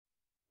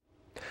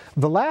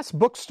The last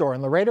bookstore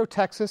in Laredo,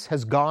 Texas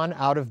has gone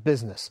out of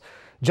business.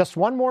 Just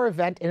one more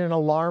event in an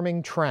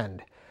alarming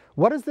trend.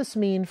 What does this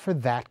mean for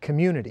that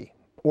community?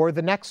 Or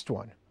the next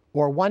one?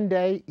 Or one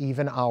day,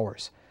 even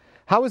ours?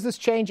 How is this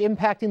change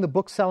impacting the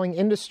bookselling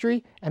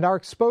industry and our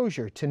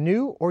exposure to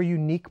new or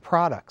unique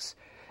products?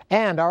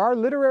 And are our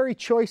literary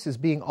choices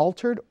being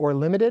altered or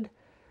limited?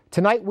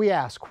 Tonight we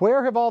ask,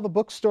 where have all the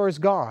bookstores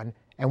gone,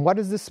 and what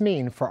does this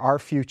mean for our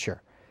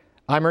future?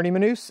 I'm Ernie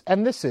Manous,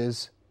 and this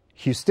is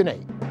Houston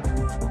 8.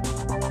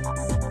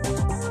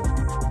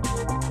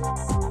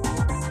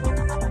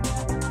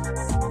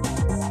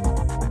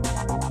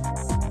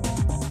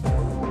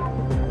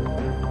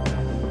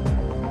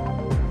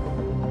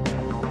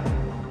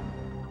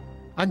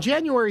 On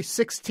January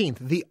 16th,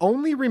 the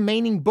only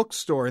remaining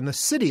bookstore in the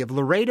city of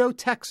Laredo,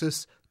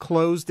 Texas,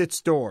 closed its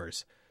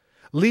doors,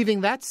 leaving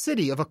that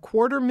city of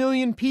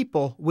 250,000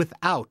 people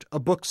without a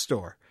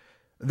bookstore.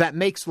 That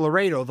makes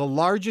Laredo the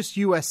largest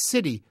U.S.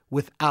 city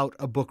without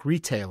a book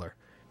retailer.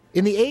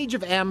 In the age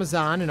of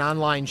Amazon and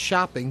online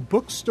shopping,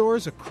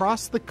 bookstores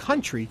across the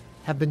country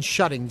have been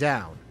shutting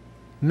down.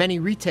 Many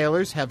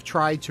retailers have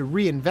tried to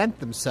reinvent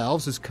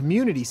themselves as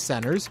community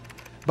centers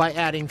by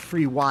adding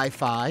free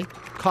Wi-Fi,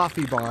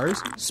 coffee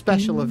bars,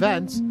 special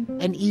events,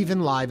 and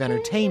even live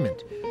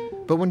entertainment.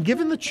 But when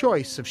given the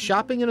choice of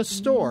shopping in a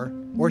store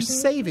or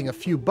saving a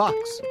few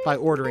bucks by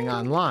ordering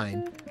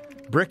online,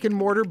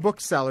 brick-and-mortar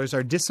booksellers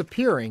are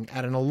disappearing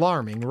at an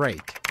alarming rate.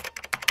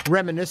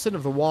 Reminiscent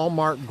of the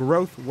Walmart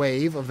growth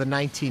wave of the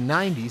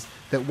 1990s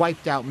that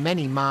wiped out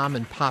many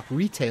mom-and-pop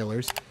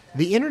retailers,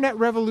 the internet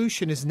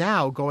revolution is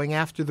now going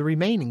after the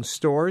remaining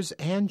stores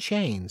and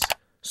chains.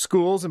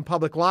 Schools and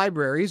public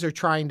libraries are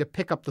trying to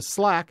pick up the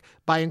slack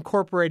by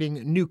incorporating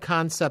new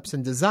concepts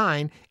and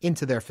design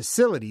into their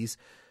facilities.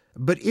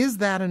 But is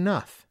that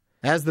enough?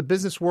 As the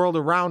business world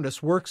around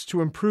us works to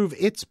improve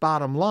its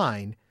bottom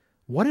line,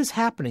 what is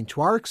happening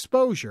to our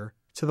exposure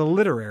to the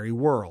literary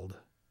world?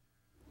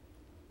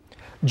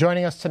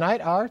 Joining us tonight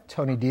are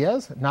Tony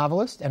Diaz,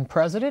 novelist and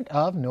president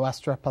of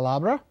Nuestra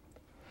Palabra;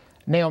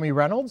 Naomi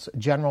Reynolds,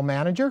 general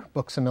manager,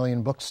 Books A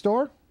Million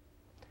Bookstore;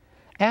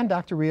 and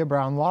Dr. Rhea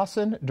Brown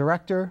Lawson,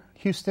 Director,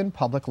 Houston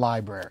Public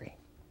Library.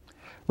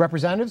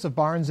 Representatives of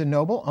Barnes &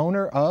 Noble,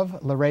 owner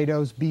of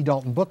Laredo's B.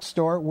 Dalton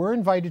Bookstore, were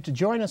invited to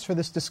join us for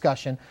this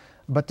discussion,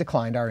 but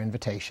declined our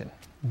invitation.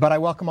 But I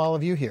welcome all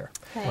of you here.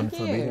 Thank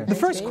you. The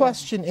first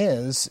question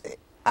is,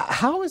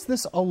 how is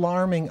this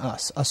alarming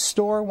us? A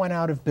store went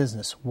out of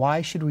business.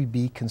 Why should we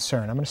be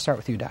concerned? I'm going to start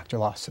with you, Dr.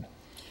 Lawson.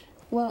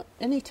 Well,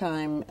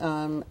 anytime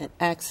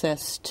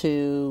access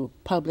to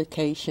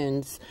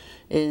publications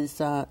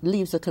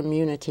leaves a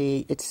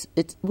community,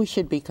 we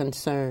should be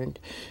concerned,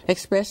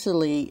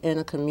 especially in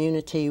a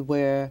community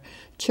where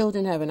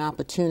children have an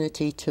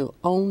opportunity to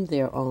own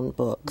their own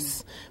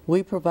books.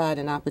 We provide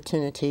an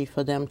opportunity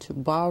for them to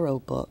borrow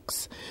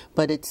books,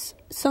 but it's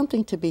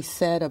something to be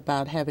said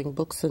about having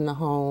books in the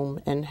home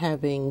and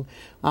having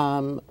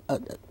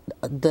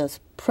the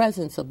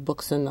presence of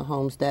books in the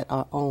homes that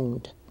are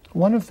owned.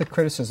 One of the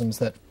criticisms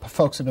that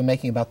folks have been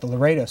making about the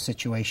Laredo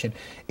situation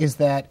is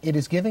that it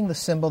is giving the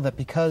symbol that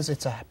because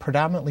it's a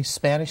predominantly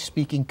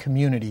Spanish-speaking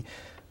community,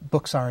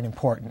 books aren't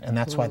important, and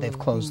that's why they've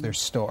closed their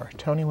store.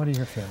 Tony, what are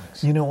your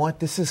feelings? You know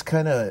what? This is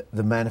kind of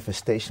the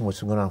manifestation of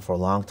what's been going on for a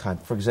long time.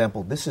 For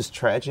example, this is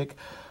tragic.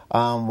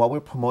 While we're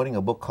promoting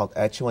a book called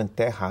Hecho en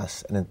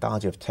Texas, an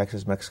anthology of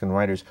Texas-Mexican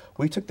writers,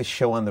 we took the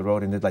show on the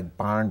road and did like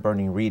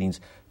barn-burning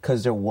readings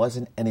because there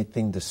wasn't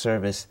anything to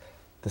service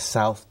the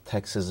South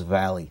Texas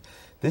Valley.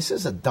 This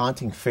is a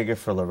daunting figure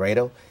for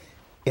Laredo.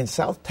 In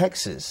South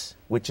Texas,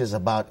 which is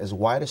about as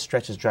wide a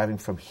stretch as driving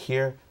from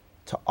here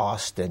to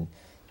Austin,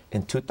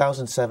 in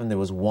 2007 there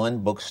was one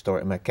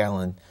bookstore in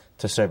McAllen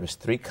to service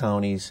 3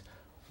 counties,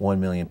 1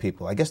 million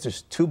people. I guess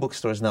there's 2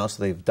 bookstores now,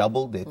 so they've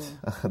doubled it.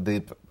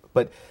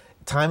 But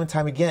time and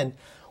time again,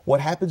 what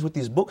happens with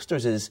these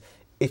bookstores is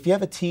if you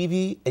have a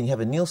TV and you have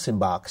a Nielsen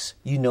box,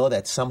 you know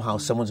that somehow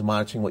someone's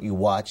monitoring what you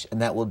watch,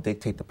 and that will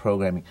dictate the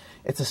programming.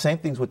 It's the same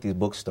things with these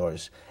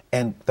bookstores.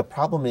 And the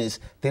problem is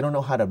they don't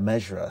know how to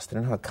measure us. They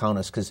don't know how to count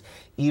us, because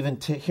even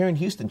here in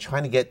Houston,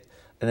 trying to get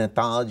an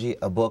anthology,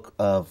 a book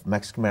of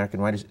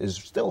Mexican-American writers is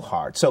still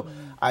hard. So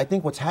I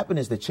think what's happened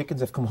is the chickens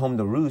have come home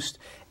to roost,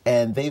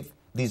 and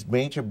these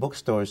major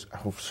bookstores,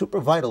 who are super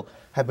vital,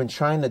 have been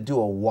trying to do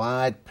a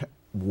wide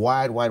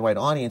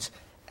audience,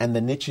 and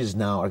the niches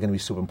now are going to be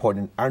super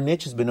important. Our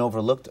niche has been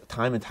overlooked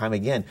time and time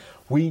again.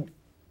 We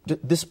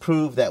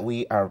disprove that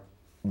we are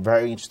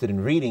very interested in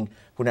reading.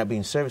 We're not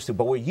being serviced to,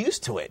 but we're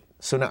used to it.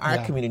 So now our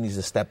community needs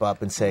to step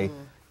up and say,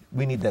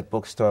 we need that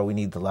bookstore, we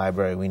need the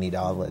library, we need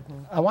all of it.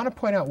 I want to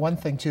point out one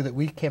thing, too, that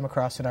we came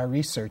across in our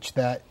research,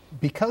 that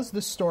because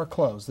this store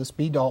closed, this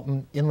B.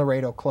 Dalton in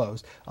Laredo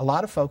closed, a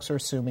lot of folks are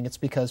assuming it's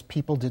because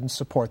people didn't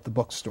support the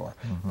bookstore.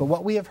 But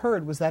what we have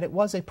heard was that it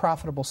was a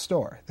profitable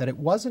store, that it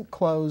wasn't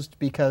closed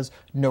because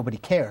nobody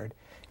cared.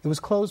 It was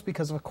closed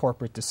because of a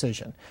corporate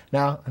decision.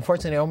 Now,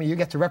 unfortunately, Naomi, you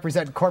get to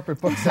represent corporate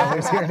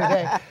booksellers here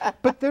today.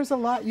 But there's a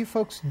lot you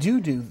folks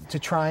do to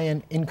try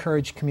and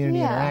encourage community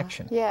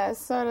interaction. Yeah,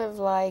 it's sort of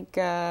like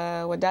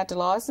what Dr.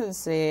 Lawson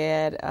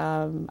said.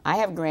 I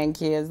have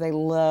grandkids. They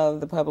love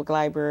the public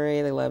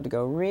library. They love to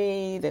go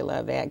read. They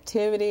love the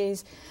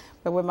activities.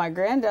 But when my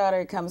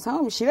granddaughter comes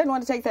home, she doesn't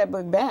want to take that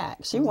book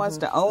back. She wants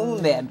to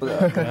own that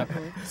book.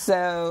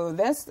 So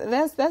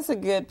that's a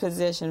good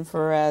position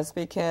for us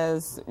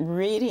because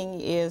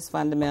reading is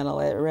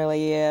fundamental. It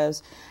really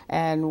is.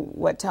 And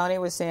what Tony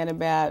was saying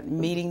about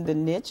meeting the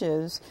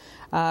niches,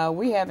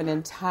 we have an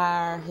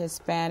entire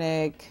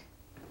Hispanic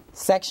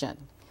section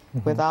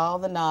with all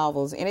the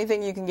novels.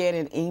 Anything you can get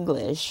in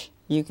English,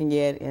 you can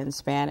get in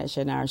Spanish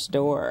in our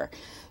store.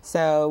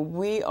 So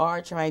we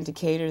are trying to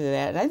cater to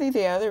that. And I think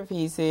the other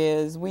piece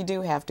is we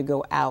do have to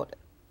go out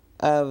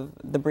of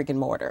the brick and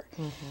mortar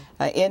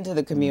into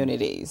the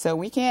community. So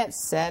we can't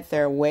sit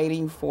there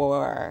waiting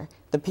for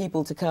the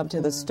people to come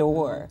to the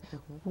store.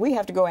 We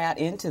have to go out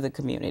into the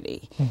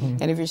community.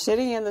 And if you're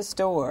sitting in the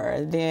store,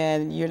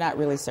 then you're not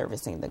really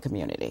servicing the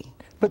community.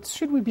 But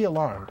should we be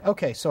alarmed?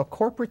 Okay, so a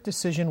corporate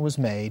decision was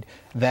made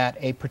that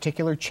a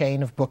particular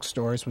chain of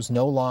bookstores was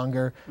no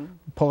longer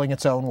pulling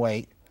its own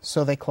weight,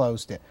 so they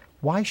closed it.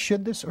 Why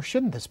should this or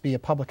shouldn't this be a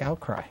public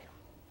outcry?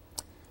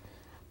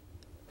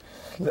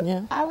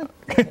 Yeah. I would.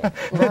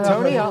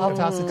 Tony, I'll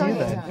toss it to you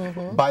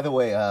then. By the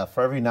way,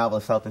 for every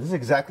novelist out there, this is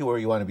exactly where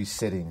you want to be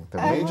sitting. The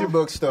major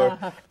bookstore,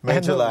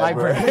 major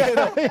library.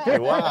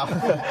 Wow.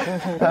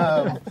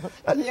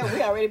 Yeah,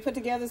 we already put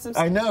together some.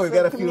 I know, we've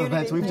got a few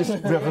events. We've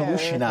just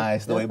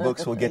revolutionized the way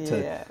books will get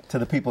to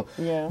the people.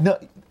 Yeah. No,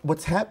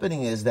 what's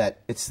happening is that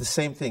it's the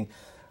same thing.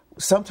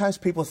 Sometimes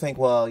people think,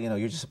 well,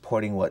 you're just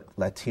supporting what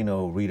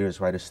Latino readers,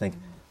 writers think.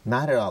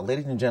 Not at all.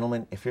 Ladies and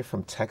gentlemen, if you're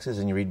from Texas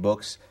and you read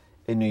books,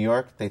 in New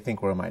York, they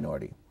think we're a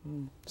minority.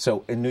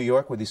 So in New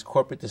York, where these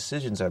corporate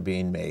decisions are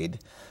being made,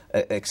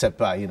 except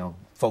by,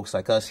 folks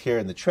like us here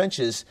in the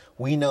trenches,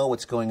 we know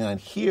what's going on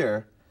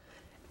here,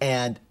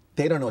 and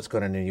they don't know what's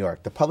going on in New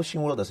York. The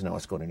publishing world doesn't know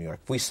what's going on in New York.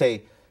 If we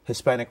say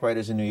Hispanic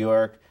writers in New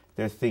York,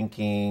 they're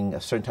thinking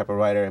a certain type of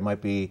writer. It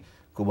might be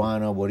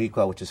Cubano,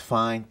 Boricua, which is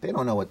fine. They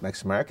don't know what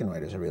Mexican-American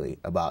writers are really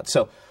about.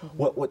 So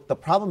what the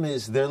problem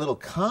is, their little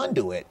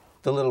conduit,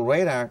 the little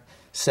radar,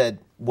 said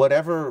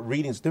whatever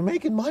readings, they're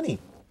making money.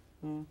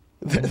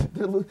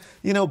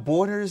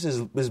 Borders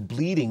is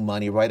bleeding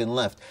money right and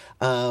left.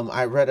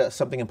 I read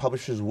something in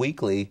Publishers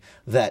Weekly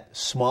that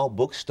small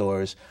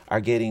bookstores are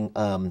getting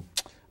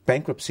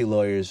bankruptcy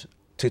lawyers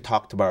to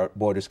talk to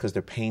Borders because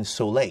they're paying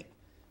so late.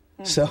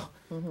 So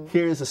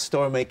here's a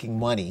store making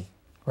money,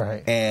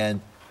 right?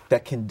 And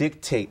that can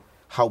dictate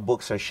how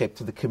books are shaped.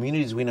 To the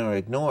communities we know are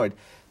ignored,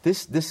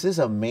 this is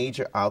a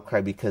major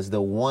outcry because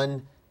the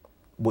one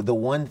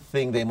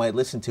thing they might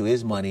listen to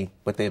is money,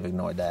 but they've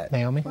ignored that.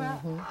 Naomi?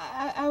 Well,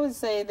 I would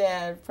say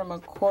that from a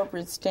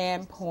corporate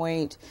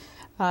standpoint,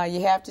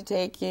 you have to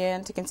take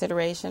into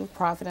consideration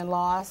profit and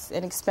loss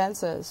and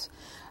expenses.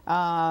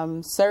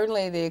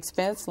 Certainly the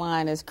expense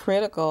line is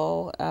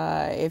critical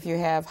if you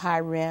have high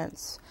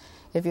rents,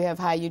 if you have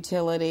high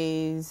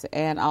utilities,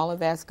 and all of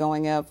that's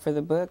going up for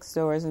the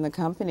bookstores and the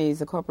companies,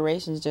 the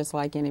corporations, just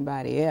like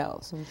anybody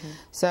else.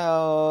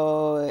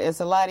 So it's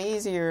a lot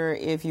easier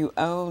if you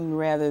own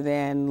rather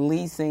than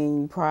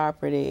leasing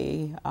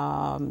property.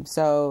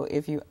 So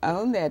if you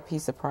own that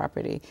piece of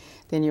property,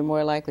 then you're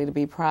more likely to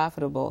be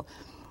profitable.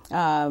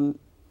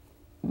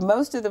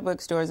 Most of the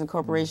bookstores and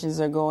corporations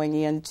are going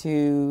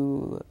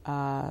into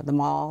the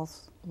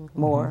malls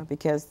more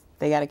because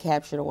they got to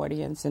capture the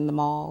audience in the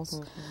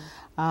malls.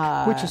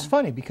 Which is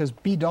funny because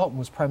B. Dalton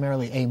was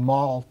primarily a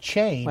mall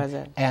chain, Was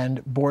it?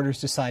 and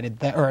Borders decided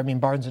that,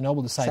 Barnes &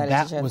 Noble decided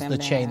that was the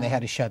chain they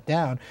had to shut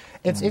down.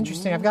 It's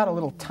interesting. I've got a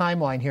little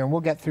timeline here, and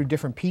we'll get through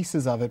different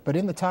pieces of it. But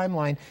in the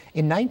timeline,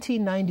 in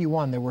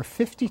 1991, there were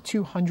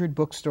 5,200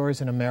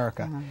 bookstores in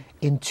America.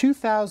 In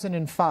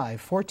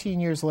 2005, 14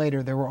 years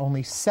later, there were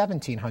only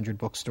 1,700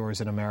 bookstores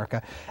in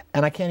America,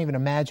 and I can't even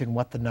imagine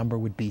what the number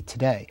would be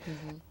today.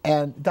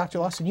 And Dr.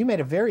 Lawson, you made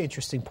a very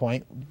interesting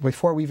point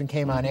before we even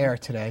came on air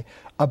today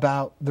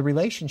about the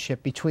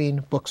relationship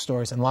between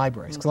bookstores and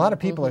libraries. Because a lot of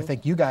people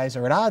think you guys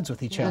are at odds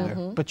with each other,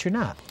 but you're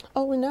not.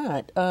 Oh, we're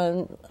not.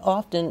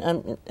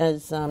 Often,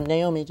 as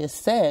Naomi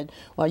just said,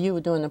 while you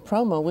were doing the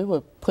promo, we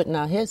were putting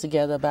our heads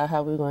together about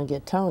how we were going to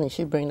get Tony.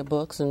 She'd bring the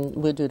books and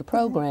we'll do the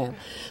program.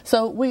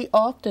 So we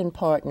often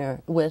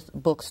partner with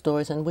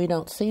bookstores, and we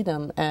don't see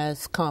them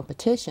as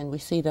competition. We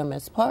see them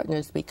as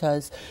partners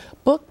because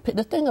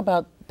the thing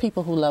about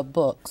people who love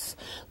books,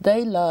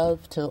 they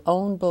love to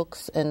own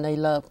books and they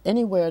love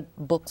anywhere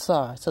books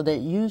are. So they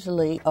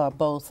usually are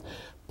both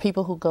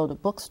people who go to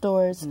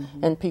bookstores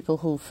and people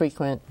who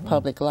frequent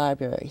public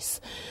libraries.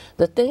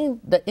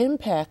 The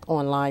impact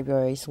on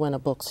libraries when a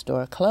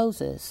bookstore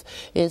closes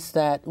is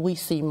that we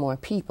see more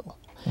people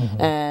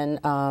and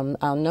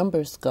our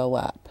numbers go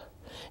up.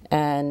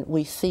 And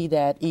we see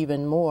that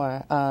even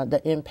more, the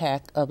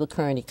impact of the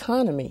current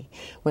economy,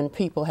 when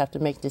people have to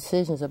make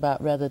decisions about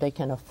whether they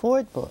can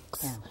afford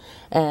books. Yeah.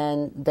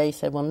 And they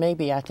say, well,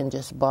 maybe I can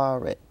just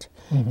borrow it.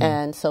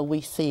 And so we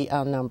see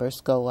our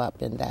numbers go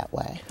up in that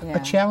way. Yeah.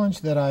 A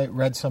challenge that I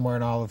read somewhere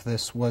in all of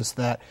this was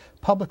that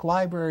public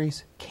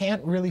libraries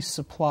can't really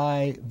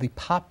supply the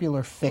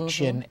popular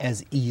fiction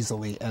as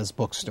easily as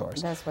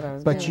bookstores. That's what I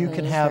was But you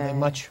can have a say.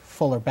 much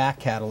fuller back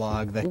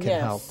catalog that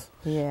can help.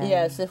 Yeah.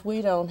 Yes, if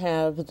we don't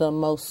have the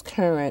most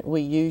current,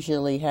 we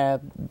usually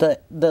have the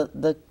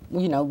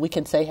we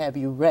can say, have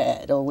you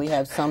read, or we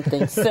have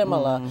something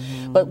similar,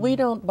 but we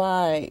don't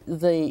buy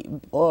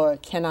or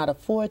cannot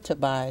afford to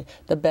buy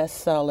the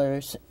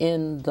bestsellers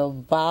in the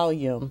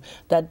volume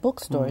that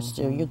bookstores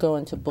do. You go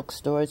into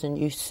bookstores and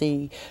you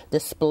see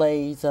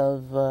displays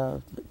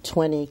of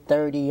 20,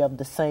 30 of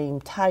the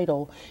same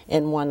title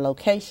in one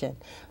location.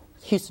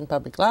 Houston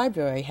Public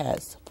Library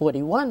has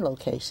 41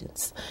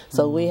 locations,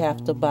 so we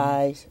have to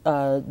buy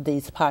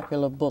these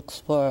popular books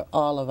for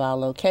all of our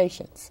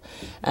locations,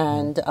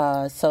 and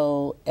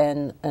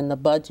and the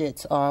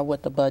budgets are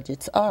what the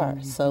budgets are.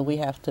 So we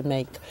have to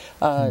make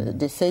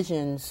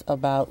decisions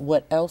about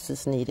what else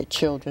is needed.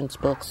 Children's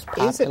books,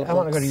 popular I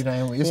want to go to books. you,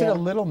 Naomi. Is it a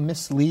little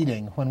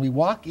misleading when we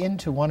walk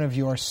into one of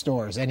your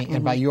stores,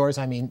 and by yours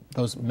I mean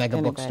those mega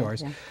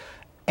bookstores? Yeah.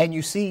 And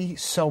you see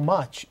so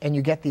much, and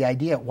you get the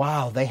idea,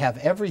 wow, they have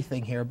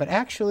everything here. But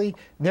actually,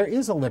 there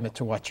is a limit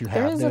to what you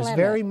have. There's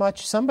very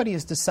much, somebody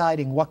is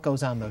deciding what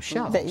goes on those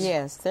shelves.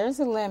 Yes, there's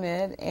a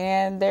limit,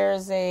 and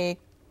there's a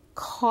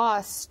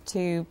cost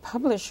to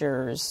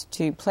publishers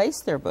to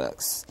place their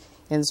books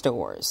in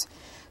stores.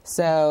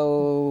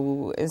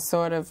 So it's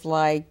sort of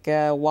like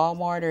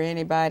Walmart or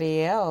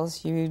anybody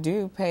else. You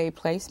do pay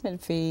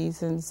placement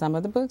fees in some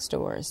of the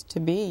bookstores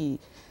to be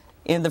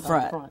in the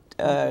front.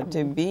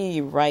 To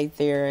be right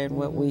there in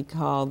what we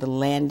call the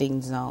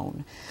landing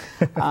zone.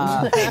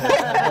 How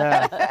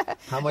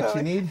much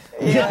you need?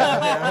 Hold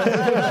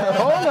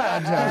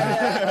on,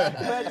 John.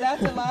 But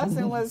Dr.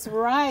 Lawson was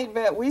right,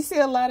 but we see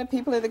a lot of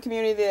people in the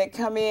community that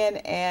come in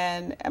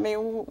and, I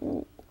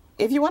mean,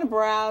 if you want to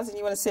browse and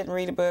you want to sit and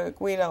read a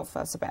book, we don't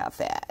fuss about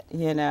that,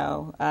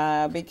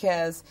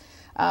 because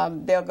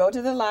they'll go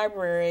to the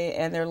library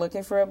and they're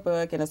looking for a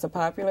book and it's a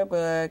popular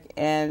book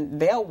and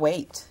they'll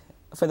wait.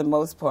 For the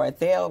most part,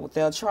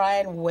 they'll try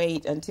and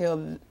wait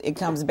until it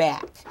comes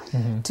back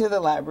to the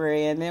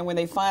library, and then when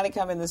they finally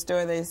come in the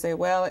store, they say,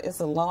 "Well,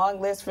 it's a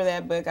long list for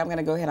that book. I'm going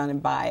to go ahead on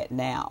and buy it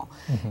now."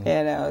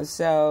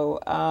 So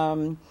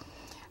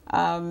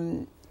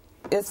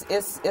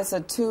it's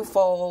a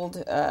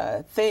twofold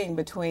thing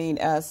between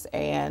us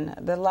and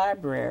the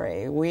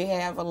library. We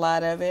have a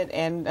lot of it,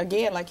 and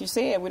again, like you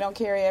said, we don't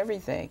carry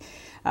everything.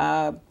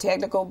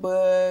 Technical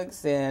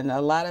books and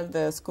a lot of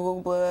the school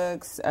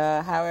books.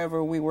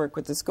 However, we work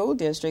with the school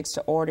districts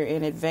to order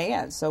in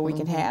advance so we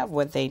can have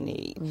what they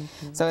need.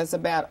 So it's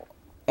about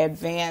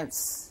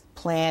advance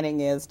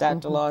planning, as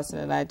Dr. Lawson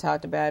and I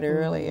talked about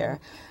earlier.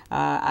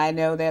 I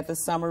know that the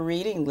summer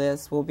reading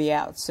list will be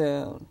out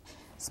soon.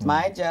 It's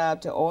my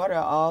job to order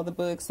all the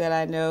books that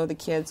I know the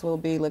kids will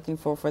be looking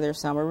for their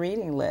summer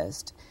reading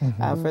list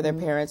for their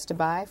parents to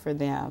buy for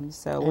them.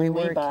 So we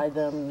buy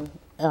them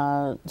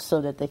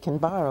so that they can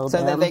borrow them.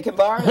 So that they can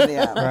borrow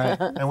them. Right.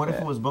 And what if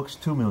it was books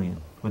 2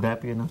 million? Would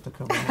that be enough to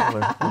cover it? Or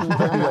would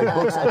it be like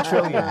books a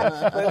trillion?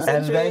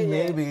 And then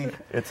maybe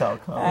it's all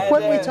covered.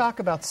 When we talk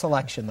about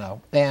selection,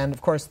 though, and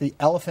of course the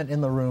elephant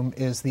in the room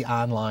is the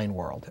online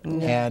world.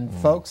 And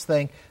folks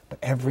think, but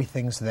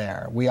everything's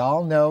there. We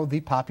all know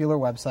the popular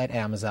website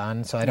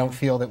Amazon, so I don't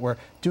feel that we're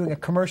doing a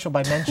commercial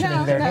by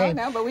mentioning their name.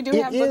 No, but we do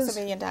have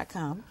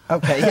booksamillion.com.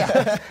 Okay,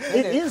 yeah.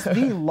 It is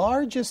the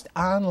largest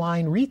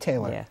online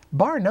retailer,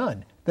 bar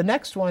none. The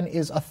next one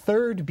is a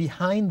third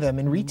behind them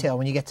in retail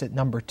when you get to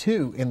number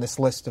 2 in this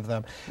list of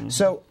them.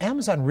 So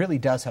Amazon really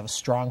does have a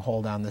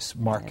stronghold on this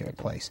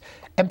marketplace.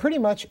 And pretty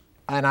much,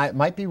 and I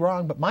might be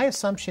wrong, but my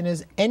assumption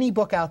is any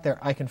book out there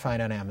I can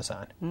find on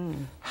Amazon.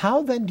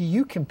 How then do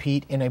you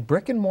compete in a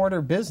brick and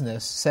mortar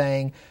business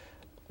saying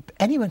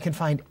anyone can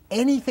find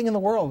anything in the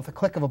world with a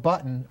click of a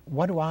button?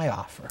 What do I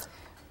offer?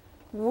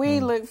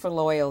 We look for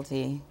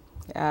loyalty.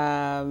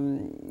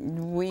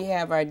 We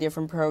have our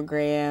different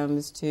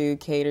programs to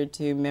cater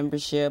to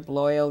membership,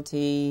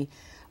 loyalty,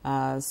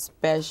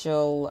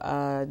 special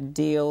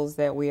deals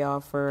that we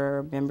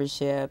offer,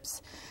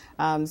 memberships.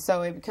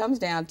 So it comes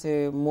down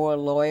to more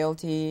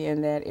loyalty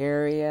in that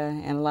area,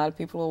 and a lot of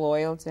people are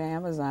loyal to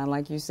Amazon.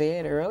 Like you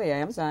said earlier,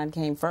 Amazon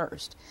came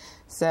first.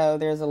 So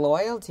there's a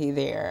loyalty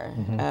there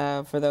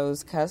for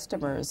those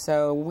customers.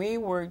 So we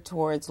work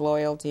towards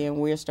loyalty, and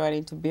we're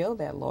starting to build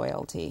that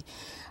loyalty.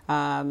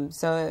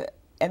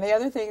 And the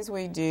other things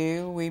we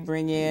do, we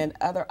bring in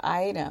other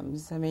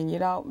items. I mean, you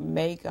don't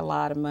make a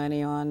lot of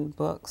money on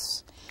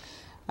books.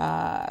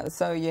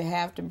 So you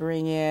have to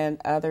bring in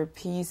other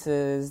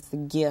pieces, the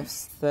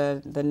gifts,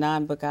 the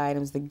non-book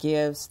items, the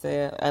gifts,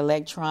 the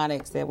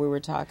electronics that we were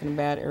talking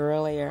about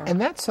earlier. And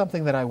that's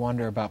something that I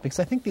wonder about, because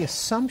I think the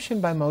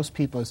assumption by most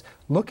people is,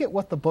 look at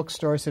what the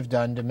bookstores have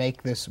done to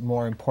make this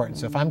more important.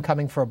 So if I'm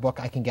coming for a book,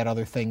 I can get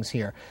other things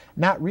here.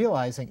 Not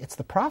realizing it's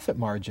the profit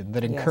margin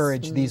that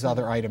encouraged these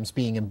other items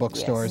being in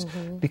bookstores,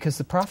 because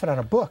the profit on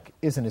a book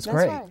isn't as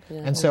great. Right.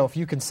 And so if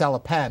you can sell a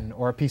pen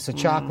or a piece of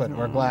chocolate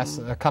or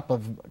a cup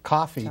of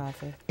coffee,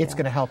 it's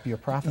going to help your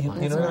profit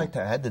line. You know, I'd like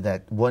to add to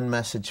that, one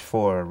message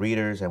for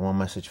readers and one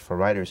message for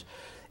writers.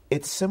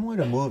 It's similar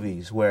to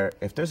movies, where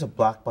if there's a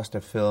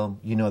blockbuster film,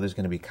 you know there's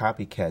going to be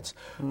copycats.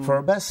 For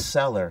a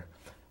bestseller,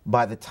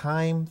 by the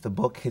time the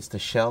book hits the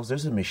shelves,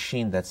 there's a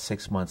machine that's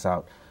 6 months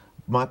out.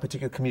 My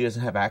particular community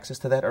doesn't have access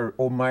to that,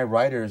 or my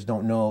writers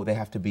don't know they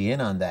have to be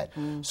in on that.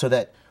 So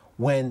that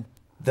when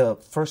the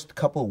first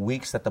couple of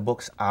weeks that the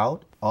book's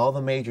out, all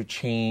the major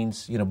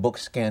chains,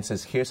 BookScan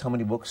says, here's how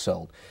many books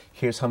sold,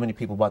 here's how many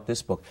people bought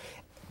this book.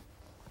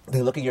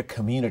 They look at your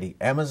community.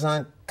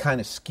 Amazon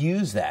kind of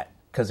skews that,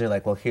 because they're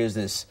like, well, here's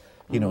this,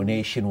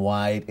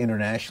 nationwide,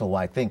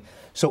 international-wide thing.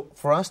 So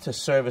for us to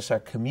service our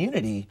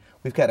community,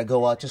 we've got to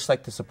go out, just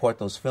like to support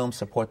those films,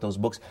 support those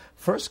books.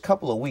 First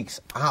couple of weeks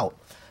out.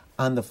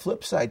 On the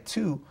flip side,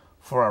 too,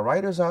 for our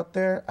writers out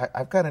there,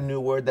 I've got a new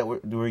word that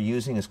we're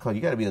using. It's called,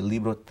 you got to be a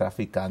libro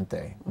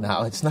traficante.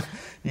 Now, it's not,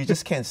 you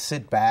just can't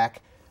sit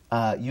back.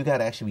 You got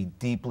to actually be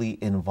deeply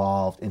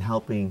involved in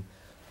helping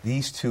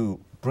these two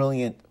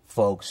brilliant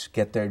folks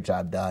get their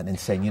job done and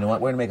saying, you know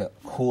what, we're going to make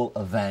a cool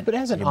event. But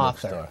as an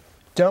author, bookstore.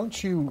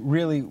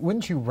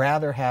 wouldn't you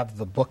rather have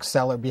the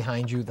bookseller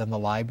behind you than the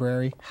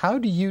library? How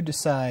do you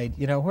decide,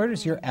 where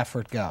does your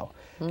effort go?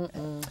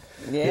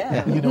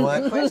 Yeah. You know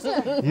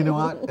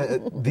what?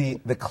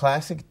 The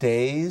classic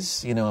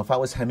days, if I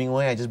was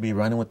Hemingway, I'd just be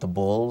running with the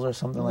bulls or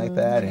something like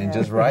that and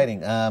just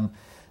writing.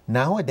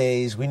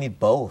 Nowadays, we need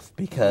both,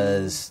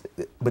 because,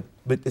 but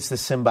it's the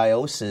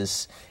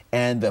symbiosis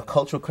and the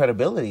cultural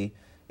credibility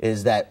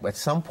is that at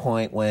some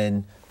point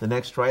when the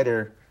next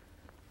writer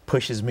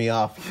pushes me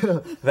off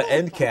the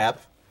end cap,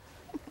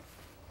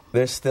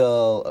 there's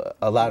still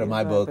a lot of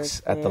my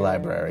books at the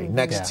library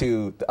next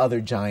to the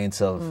other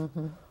giants of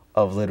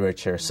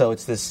literature. So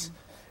it's this,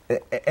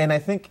 and I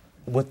think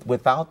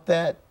without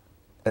that,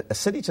 a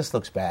city just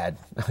looks bad.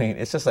 I mean,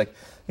 it's just like,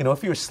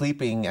 if you were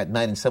sleeping at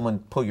night and someone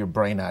pull your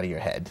brain out of your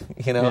head,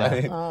 I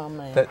mean, Oh,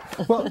 man.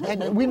 Well,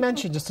 and we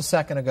mentioned just a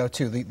second ago,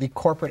 too, the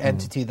corporate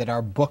entity that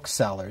are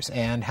booksellers,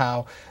 and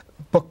how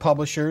book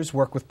publishers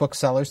work with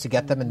booksellers to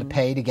get them and to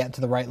pay to get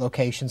into the right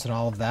locations and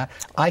all of that.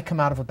 I come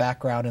out of a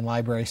background in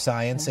library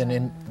science, and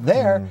in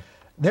there,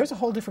 there's a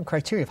whole different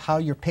criteria of how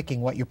you're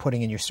picking what you're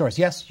putting in your stores.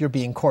 Yes, you're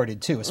being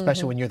courted, too,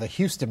 especially when you're the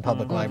Houston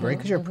Public Library,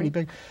 because you're pretty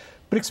big.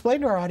 But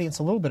explain to our audience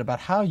a little bit about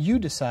how you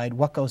decide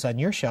what goes on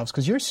your shelves,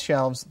 because your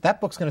shelves,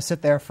 that book's going to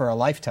sit there for a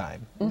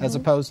lifetime, as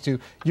opposed to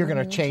you're going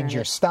to change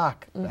your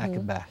stock back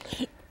and back.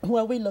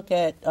 Well, we look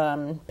at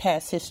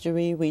past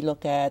history. We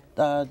look at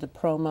the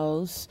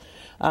promos,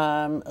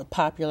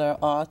 popular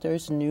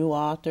authors, new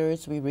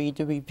authors. We read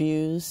the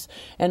reviews,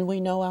 and we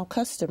know our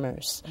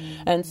customers.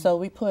 And so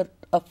we put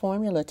a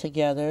formula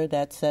together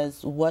that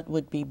says what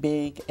would be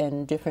big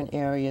in different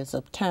areas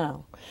of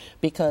town,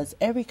 because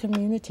every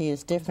community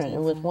is different.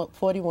 And with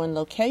 41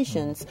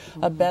 locations,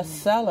 a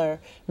bestseller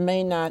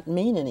may not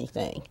mean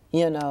anything.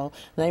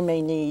 They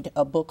may need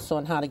books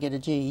on how to get a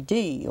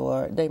GED,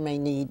 or they may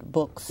need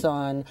books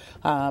on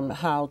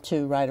how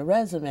to write a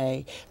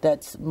resume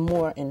that's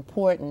more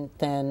important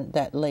than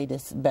that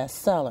latest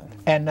bestseller.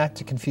 And not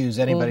to confuse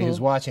anybody who's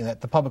watching,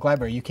 that the public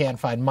library, you can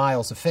find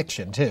miles of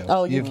fiction, too.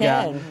 Oh, you've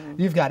can.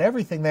 You've got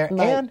everything there,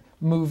 Right. and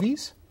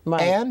movies,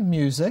 and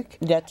music.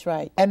 That's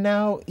right. And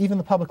now even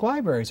the public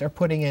libraries are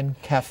putting in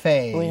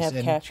cafes. We have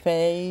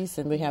cafes,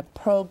 and we have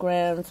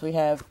programs. We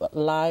have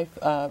live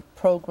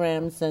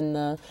programs in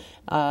the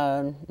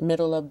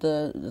middle of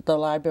the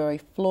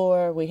library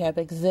floor. We have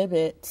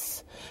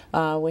exhibits.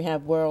 We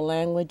have world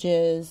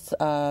languages,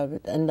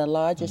 and the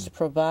largest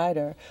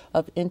provider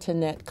of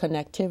internet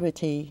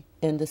connectivity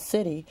in the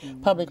city.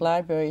 Public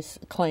libraries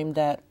claim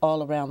that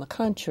all around the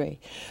country.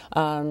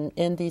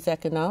 In these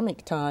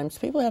economic times,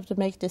 people have to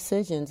make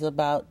decisions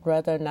about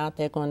whether or not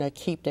they're going to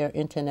keep their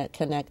internet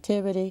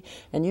connectivity.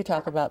 And you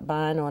talk about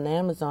buying on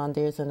Amazon,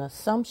 there's an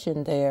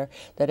assumption there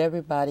that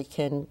everybody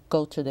can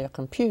go to their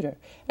computer.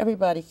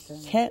 Everybody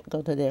can't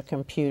go to their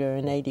computer,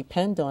 and they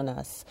depend on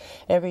us.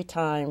 Every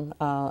time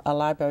a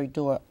library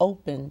door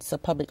opens, a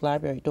public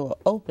library door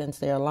opens,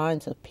 there are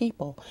lines of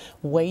people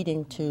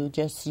waiting to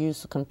just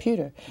use the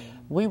computer.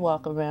 We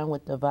walk around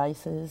with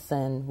devices,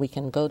 and we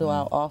can go to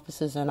our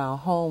offices and our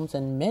homes,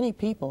 and many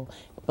people,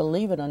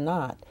 believe it or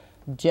not,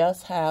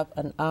 just have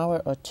an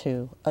hour or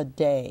two a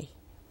day,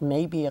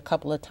 maybe a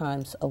couple of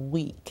times a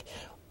week,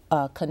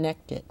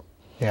 connected.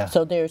 Yeah.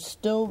 So there's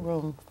still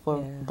room for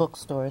Yeah.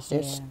 bookstores.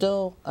 There's Yeah.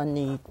 still a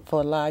need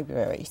for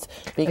libraries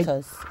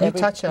because You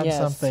touch on yes.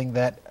 something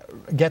that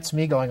gets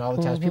me going all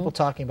the time. Mm-hmm. People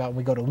talking about when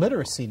we go to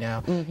literacy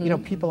now,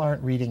 people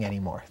aren't reading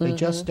anymore. They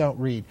just Mm-hmm. don't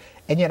read.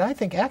 And yet I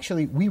think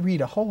actually we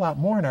read a whole lot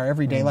more in our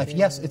everyday life.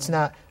 Yes, it's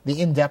not the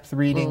in-depth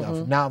reading Mm-hmm.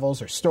 of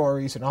novels or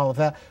stories and all of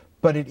that,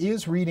 but it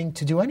is reading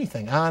to do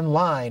anything.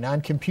 Online,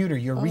 on computer,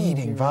 you're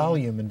reading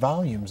volume and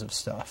volumes of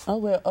stuff. Oh,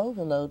 we're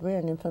overload. We're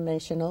an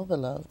information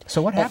overload.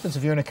 So what happens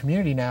if you're in a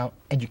community now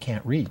and you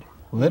can't read?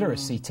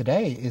 Literacy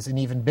today is an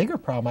even bigger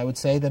problem, I would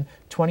say, than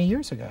 20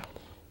 years ago.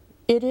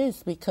 It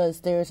is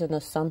because there's an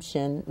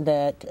assumption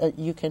that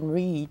you can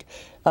read,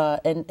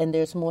 and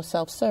there's more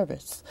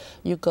self-service.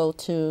 You go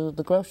to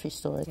the grocery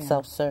store, it's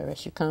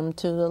self-service. You come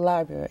to the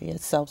library,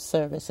 it's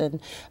self-service. And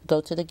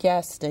go to the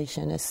gas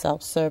station, it's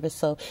self-service.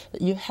 So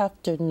you have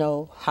to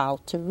know how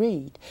to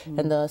read.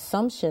 And the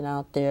assumption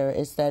out there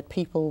is that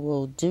people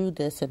will do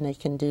this and they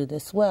can do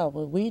this well.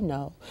 Well, we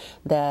know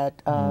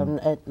that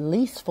at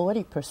least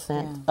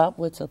 40%,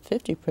 upwards of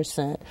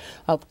 50%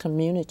 of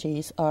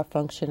communities are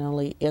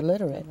functionally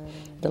illiterate.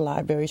 The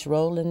library's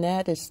role in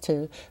that is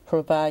to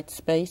provide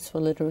space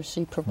for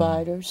literacy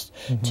providers,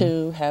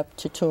 to have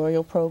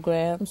tutorial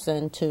programs,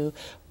 and to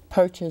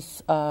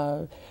purchase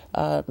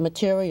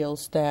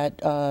materials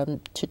that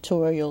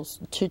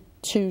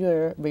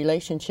tutor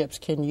relationships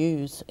can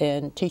use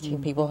in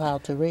teaching people how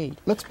to read.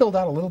 Let's build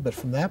out a little bit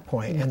from that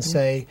point and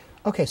say,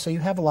 okay, so you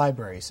have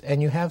libraries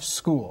and you have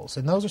schools,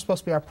 and those are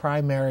supposed to be our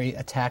primary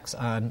attacks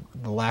on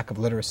the lack of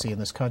literacy in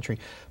this country.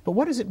 But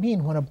what does it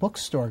mean when a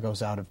bookstore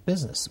goes out of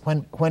business?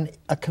 When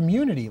a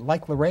community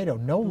like Laredo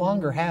no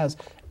longer has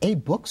a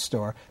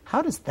bookstore,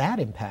 how does that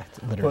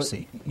impact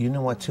literacy? Well, you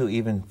know what, too,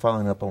 even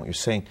following up on what you're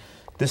saying,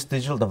 this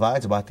digital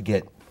divide's about to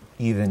get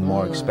even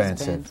more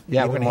expensive.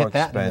 Yeah, we're even going to more hit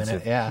that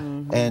expensive. in a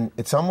minute, yeah. And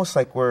it's almost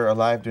like we're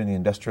alive during the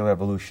Industrial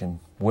Revolution,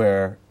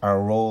 where our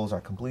roles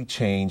are completely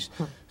changed.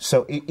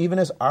 So even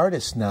as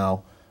artists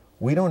now,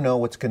 we don't know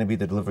what's going to be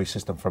the delivery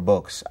system for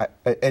books.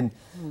 And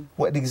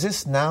what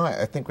exists now,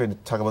 I think we're going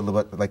to talk about a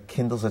little bit like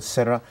Kindles,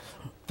 etc.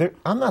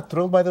 I'm not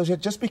thrilled by those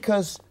yet, just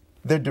because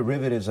they're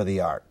derivatives of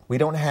the art. We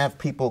don't have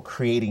people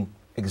creating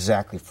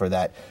exactly for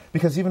that.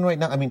 Because even right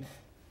now, I mean,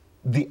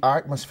 the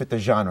art must fit the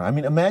genre. I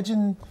mean,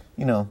 imagine,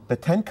 the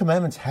 10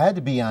 Commandments had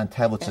to be on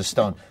tablets of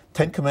stone.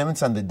 10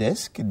 Commandments on the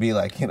disc, it'd be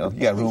like, you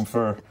got room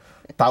for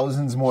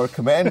thousands more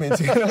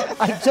commandments.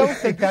 I don't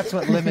think that's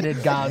what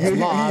limited God's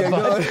law.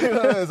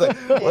 It's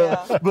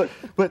like,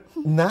 but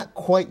not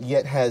quite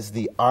yet has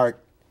the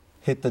art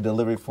hit the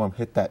delivery form,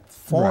 hit that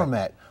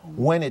format. Right.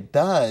 When it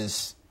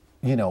does,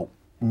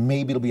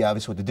 maybe it'll be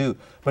obvious what to do.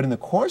 But in the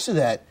course of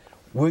that,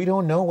 we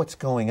don't know what's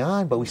going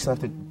on, but we still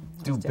have to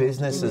do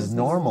business as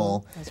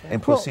normal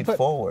and proceed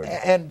forward.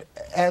 And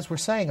as we're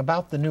saying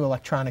about the new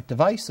electronic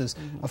devices,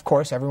 of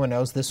course, everyone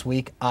knows this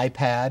week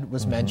iPad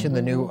was mentioned,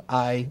 the new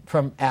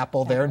from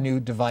Apple, their new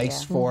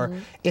device for,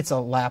 it's a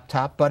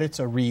laptop, but it's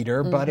a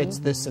reader, but it's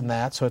this and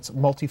that, so it's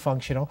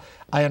multifunctional.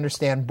 I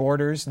understand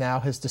Borders now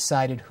has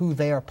decided who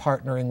they are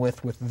partnering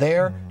with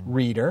their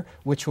reader,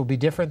 which will be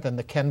different than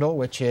the Kindle,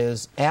 which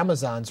is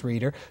Amazon's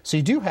reader. So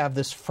you do have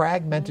this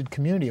fragmented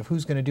community of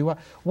who's going to do what.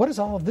 What does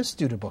all of this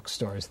do to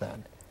bookstores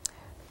then?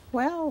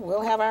 Well,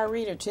 we'll have our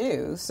reader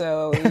too,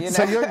 so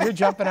So you're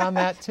jumping on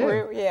that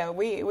too.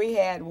 We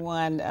had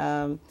one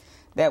that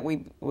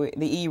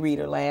the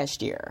e-reader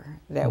last year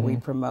that we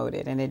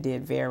promoted, and it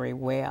did very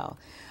well.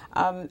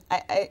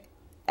 I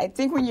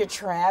think when you're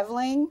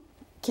traveling,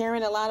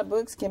 carrying a lot of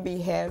books can be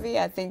heavy.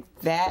 I think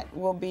that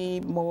will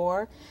be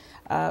more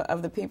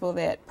of the people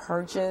that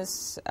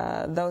purchase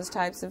those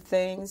types of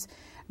things.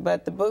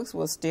 But the books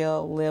will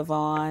still live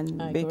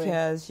on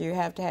because you're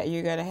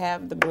going to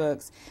have the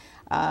books.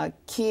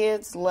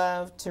 Kids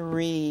love to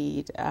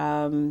read.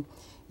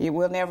 It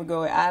will never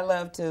go. I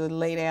love to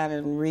lay down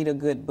and read a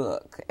good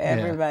book.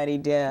 Everybody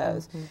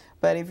does.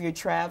 But if you're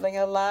traveling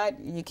a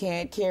lot, you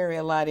can't carry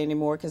a lot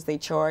anymore because they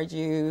charge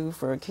you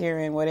for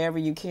carrying whatever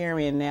you're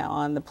carrying now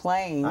on the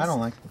planes. I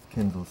don't like the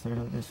Kindles.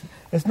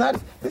 It's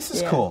not. This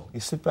is cool. You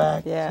sit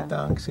back, sit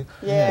down.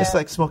 It's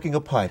like smoking a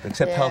pipe,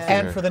 except healthier.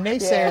 And for the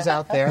naysayers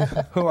out there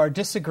who are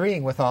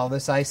disagreeing with all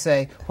this, I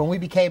say, when we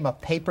became a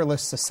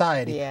paperless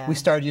society, we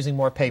started using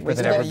more paper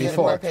than ever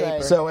before.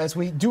 So as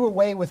we do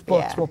away with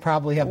books, we'll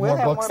probably have more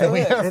books than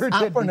we ever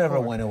did before. Never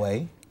went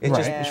away. It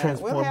just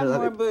transformed. We'll have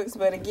more books,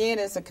 but again,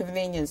 it's a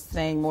convenience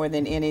thing more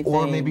than anything.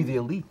 Or maybe the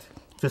elite,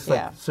 just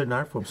like certain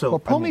art forms. So, well,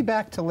 pull me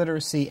back to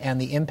literacy and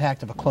the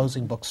impact of a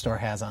closing bookstore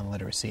has on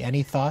literacy.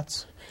 Any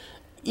thoughts?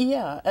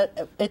 Yeah,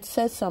 it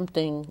says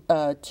something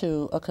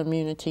to a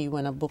community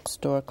when a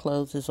bookstore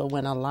closes or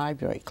when a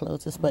library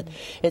closes, but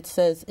it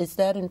says, is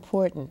that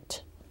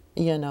important?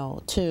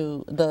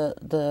 To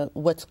the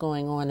what's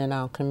going on in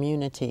our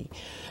community,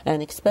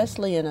 and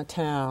especially in a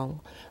town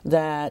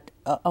that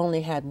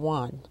only had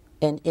one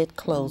and it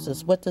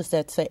closes. What does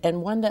that say?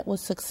 And one that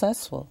was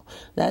successful.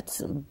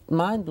 That's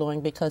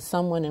mind-blowing because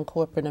someone in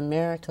corporate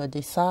America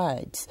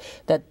decides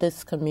that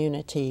this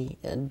community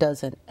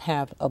doesn't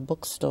have a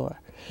bookstore.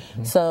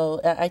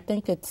 So I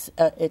think it's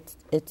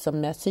a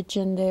message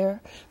in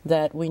there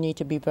that we need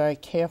to be very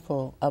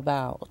careful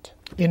about.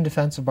 In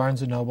defense of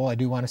Barnes & Noble, I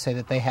do want to say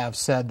that they have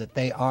said that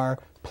they are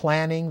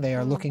planning, they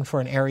are looking for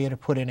an area to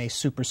put in a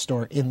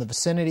superstore in the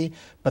vicinity,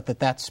 but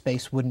that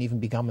space wouldn't even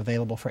become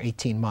available for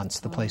 18 months,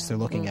 the place they're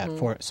looking at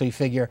for it. So you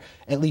figure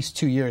at least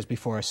 2 years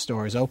before a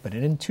store is open.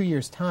 And in 2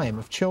 years' time,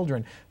 of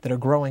children that are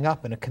growing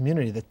up in a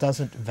community that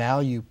doesn't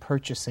value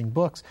purchasing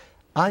books,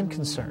 I'm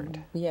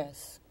concerned.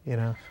 Yes. You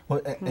know?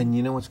 Well, and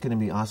you know what's going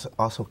to be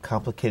also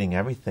complicating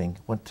everything?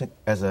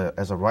 As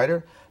a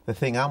writer, the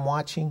thing I'm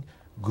watching,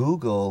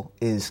 Google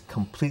is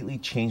completely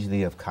changed the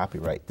idea of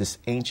copyright. This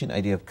ancient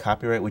idea of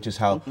copyright, which is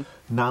how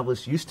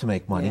novelists used to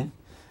make money,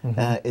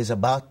 is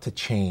about to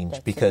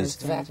change because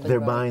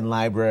they're buying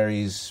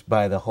libraries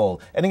by the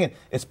whole. And again,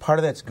 it's part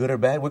of that's good or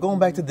bad. We're going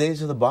back to the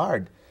days of the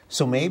Bard.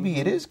 So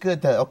maybe it is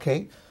good that,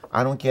 okay,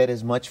 I don't get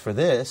as much for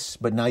this,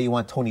 but now you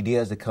want Tony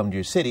Diaz to come to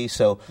your city,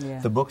 so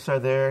the books are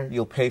there,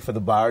 you'll pay for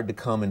the Bard to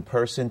come in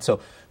person.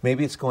 So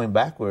maybe it's going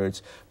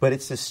backwards, but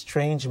it's this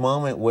strange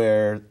moment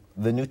where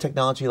the new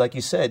technology, like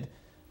you said,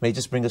 may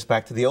just bring us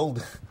back to the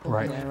old.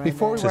 Right.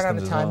 Before we run out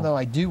of time, though,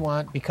 I do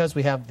want, because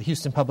we have the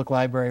Houston Public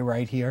Library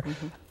right here,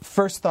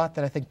 first thought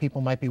that I think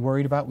people might be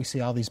worried about, we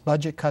see all these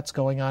budget cuts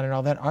going on and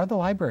all that, are the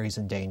libraries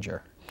in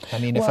danger? I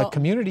mean, if a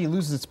community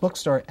loses its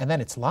bookstore and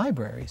then its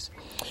libraries...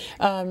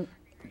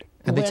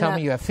 and they tell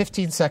me you have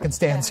 15 seconds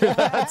to answer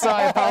that, so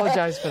I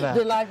apologize for that.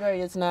 The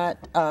library is not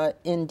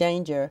in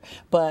danger,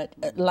 but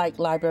like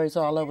libraries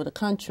all over the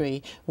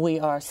country, we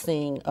are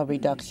seeing a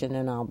reduction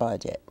in our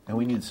budget. And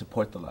we need to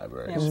support the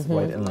libraries.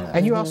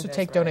 And you also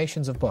take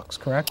donations of books,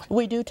 correct?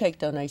 We do take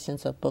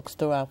donations of books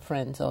through our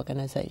Friends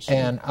organization.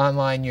 And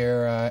online,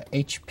 your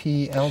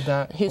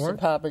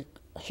HPL.org?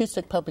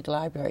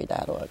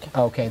 HoustonPublicLibrary.org.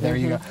 Okay, there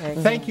you go.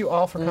 Thank you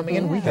all for coming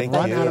in. We have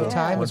run out of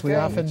time, as we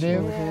often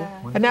do.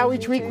 And now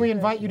each week we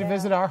invite you to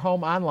visit our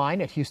home online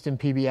at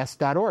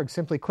HoustonPBS.org.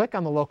 Simply click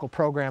on the local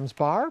programs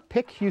bar,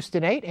 pick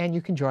Houston 8, and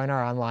you can join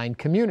our online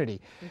community.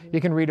 You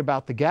can read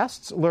about the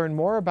guests, learn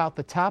more about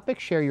the topic,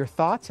 share your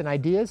thoughts and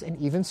ideas, and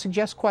even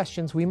suggest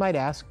questions we might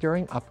ask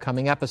during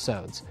upcoming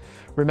episodes.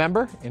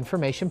 Remember,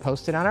 information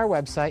posted on our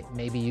website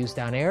may be used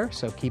on air,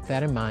 so keep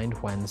that in mind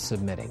when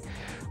submitting.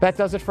 That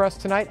does it for us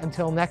tonight.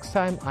 Until next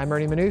time, I'm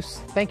Ernie Manous.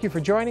 Thank you for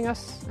joining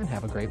us, and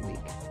have a great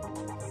week.